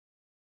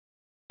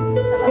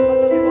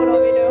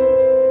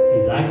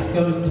likes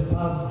going to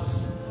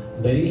pubs,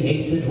 but he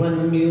hates it when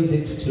the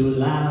music's too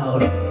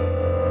loud.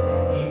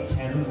 He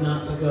tends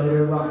not to go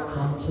to rock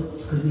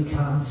concerts because he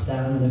can't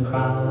stand the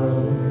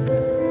crowds.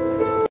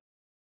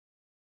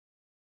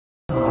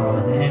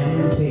 On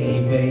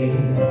MTV,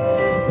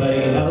 but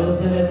he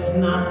knows that it's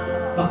not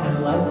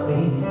fucking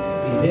likely.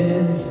 He's in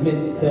his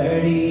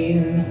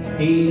mid-30s.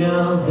 He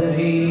knows that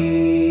he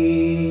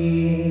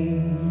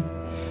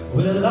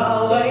will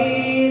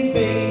always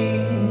be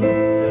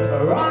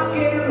a rock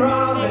and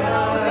roll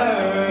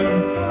nerd.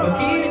 He'll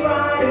keep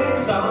writing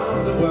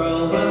songs the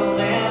world will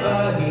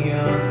never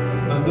hear,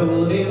 and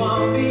though they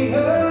won't be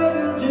heard,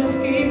 he'll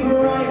just keep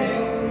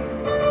writing.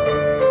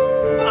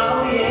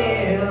 Oh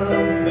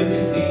yeah, but you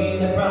see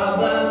the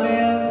problem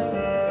is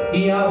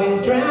he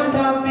always dreamt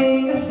of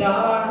being a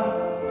star,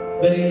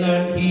 but he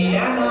learned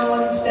piano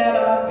instead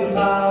of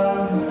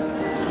guitar,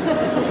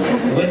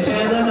 which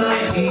in the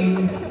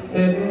 90s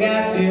couldn't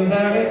get you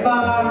very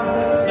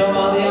far. So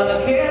all the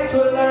other kids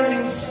were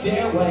learning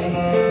stairway,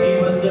 he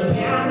was the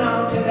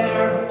piano to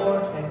their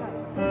forte.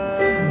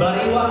 But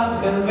he was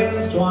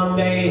convinced one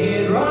day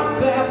he'd rock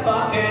their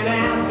fucking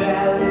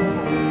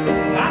asses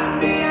and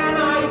be an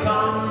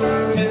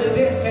icon to the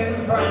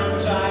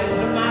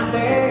disenfranchised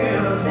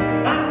masses,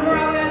 and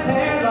grow his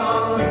hair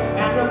long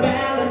and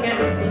rebel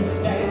against the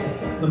state.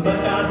 But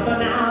just for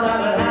now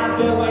that'll have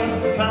to wait,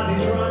 cause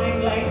he's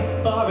running late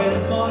for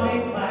his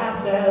morning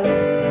classes,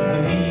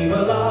 and he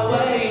will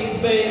always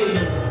be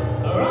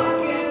a rock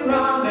and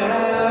roll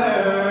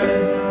nerd.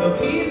 He'll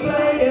keep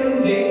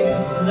playing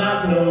gigs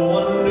that no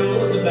one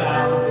knows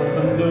about,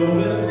 and though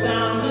it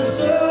sounds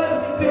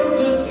absurd, he'll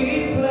just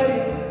keep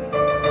playing.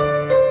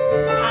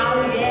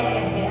 Oh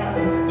yeah,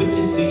 but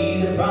you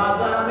see the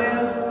problem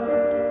is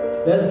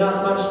there's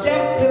not much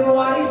depth in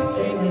what he's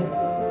singing.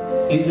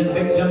 He's a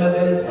victim of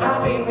his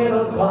happy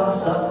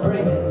middle-class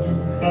upbringing.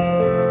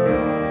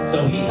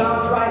 So he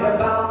can't write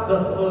about the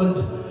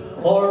hood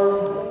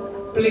or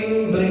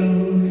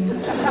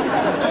bling-bling.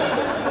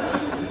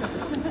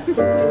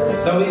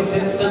 So he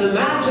sits and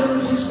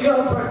imagines his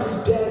girlfriend is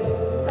dead,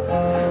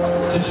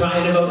 to try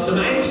and evoke some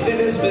angst in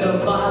his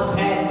middle-class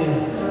head.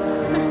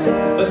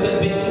 But the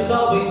bitch is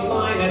always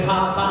fine at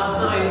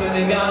 9:30 when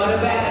they go to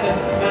bed,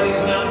 and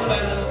he's not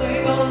spent a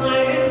single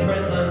night in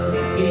prison.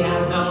 He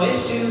has no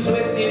issues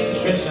with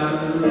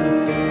nutrition,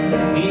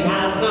 he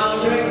has no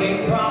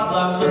drinking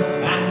problem,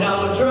 and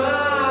no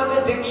drug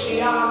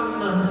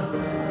addiction,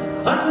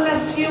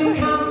 unless you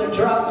count the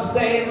drugs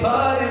they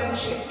put in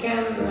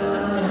chicken.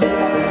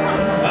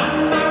 And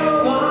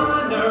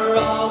marijuana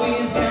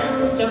always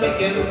tends to make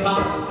him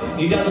cough.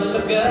 He doesn't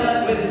look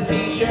good with his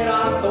t-shirt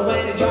off, but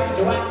when he tries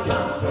to act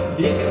tough,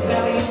 you can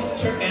tell he's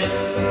tricking.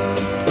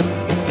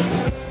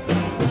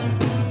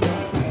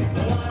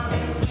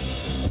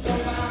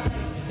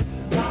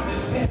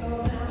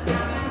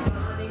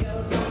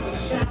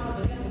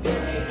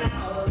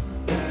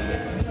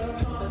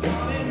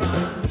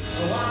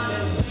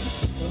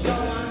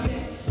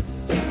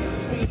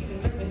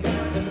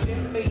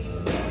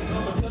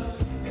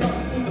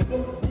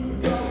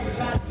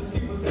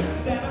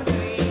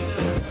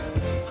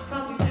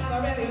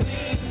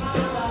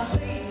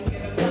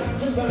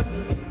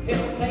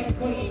 He'll take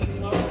Queens,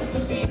 more to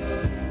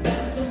Beatles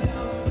than the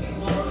Stones. He's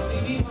more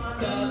Stevie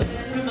Wonder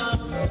than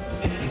Ramones,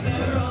 and he's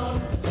never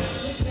owned a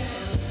transit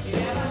van. He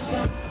never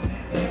shot a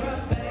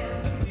fan.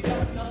 He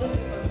doesn't know the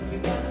difference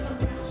between gun and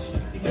trash.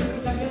 He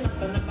couldn't tell you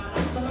nothing about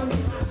excellent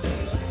slash. He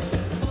likes to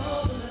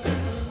fall in the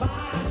tracks and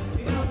fire.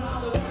 He knows all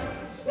the words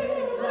to stay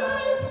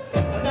alive.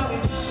 And though he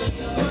tries to be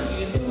a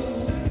bougie and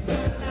cool, he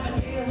spent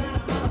 11 years at a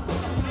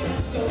motherfucking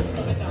private school. So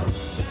they don't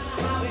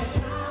matter how he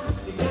tries,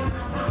 he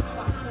cannot hide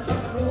behind his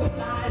rock and roll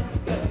lies.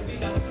 Cause if you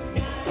don't got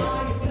it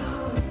all your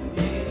tongue,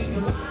 yeah, you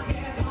can rock it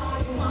all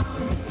you want.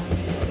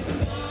 Yeah, you can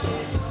rock it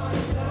all your tongue. You can rock it all you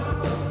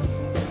want.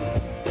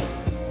 Yeah, you can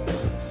rock it all your tongue.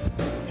 You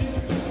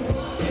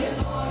can rock it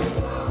all you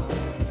want.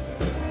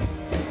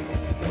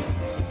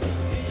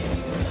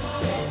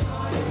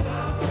 Motherfucker,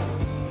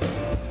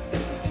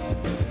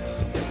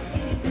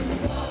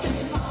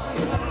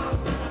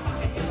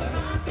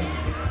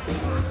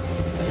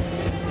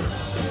 you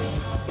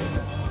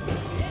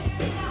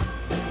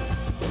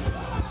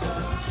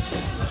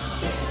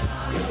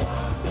can rock it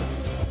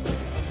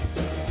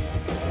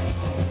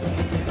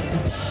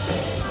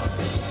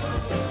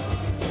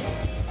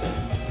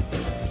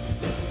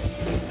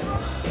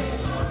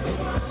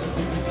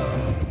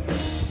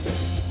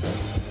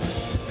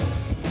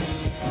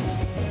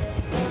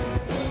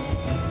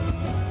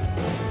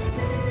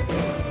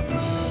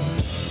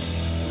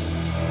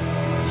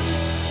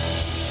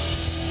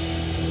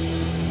you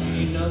want.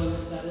 He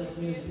knows that his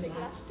music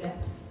lacks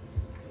depth,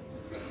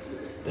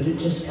 but it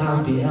just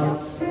can't be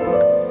helped.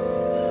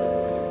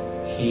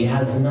 He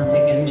has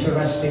nothing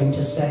interesting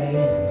to say,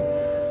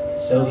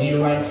 so he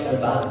writes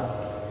about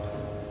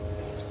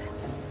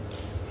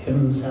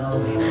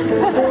himself.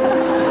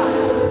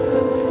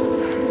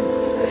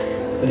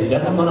 But he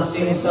doesn't want to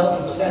see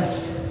himself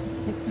obsessed,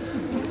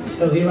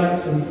 so he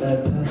writes in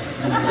third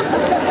person.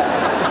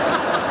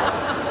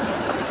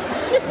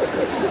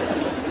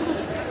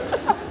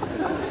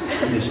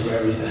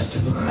 literary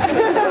festival.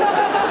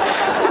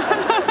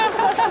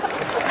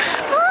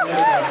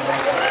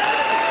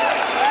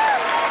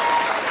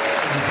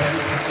 Intent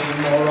to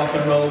see more rock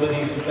and roll, but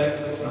he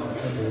suspects it's not.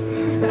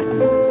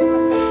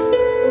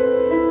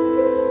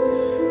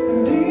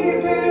 And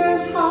deep in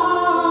his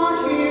heart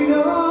he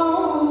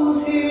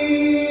knows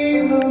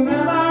he will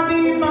never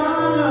be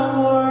man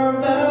or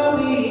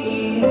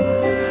Bowie.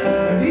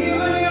 And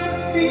even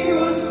if he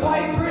was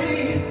quite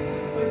pretty,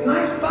 with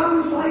nice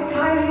buns like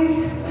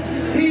Kylie,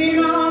 he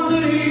knows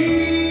that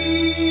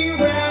he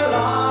will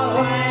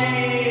always.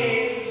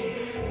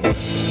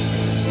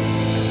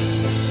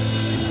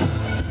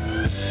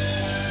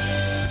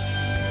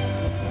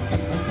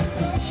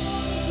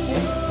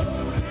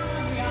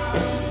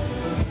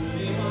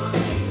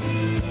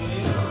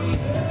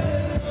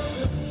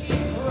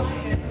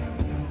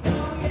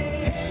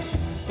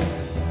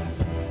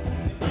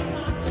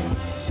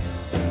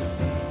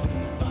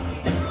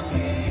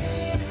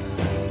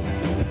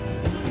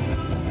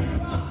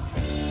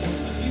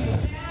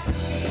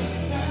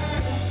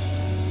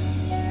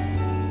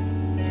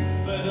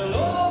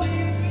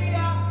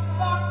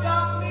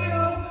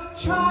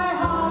 Try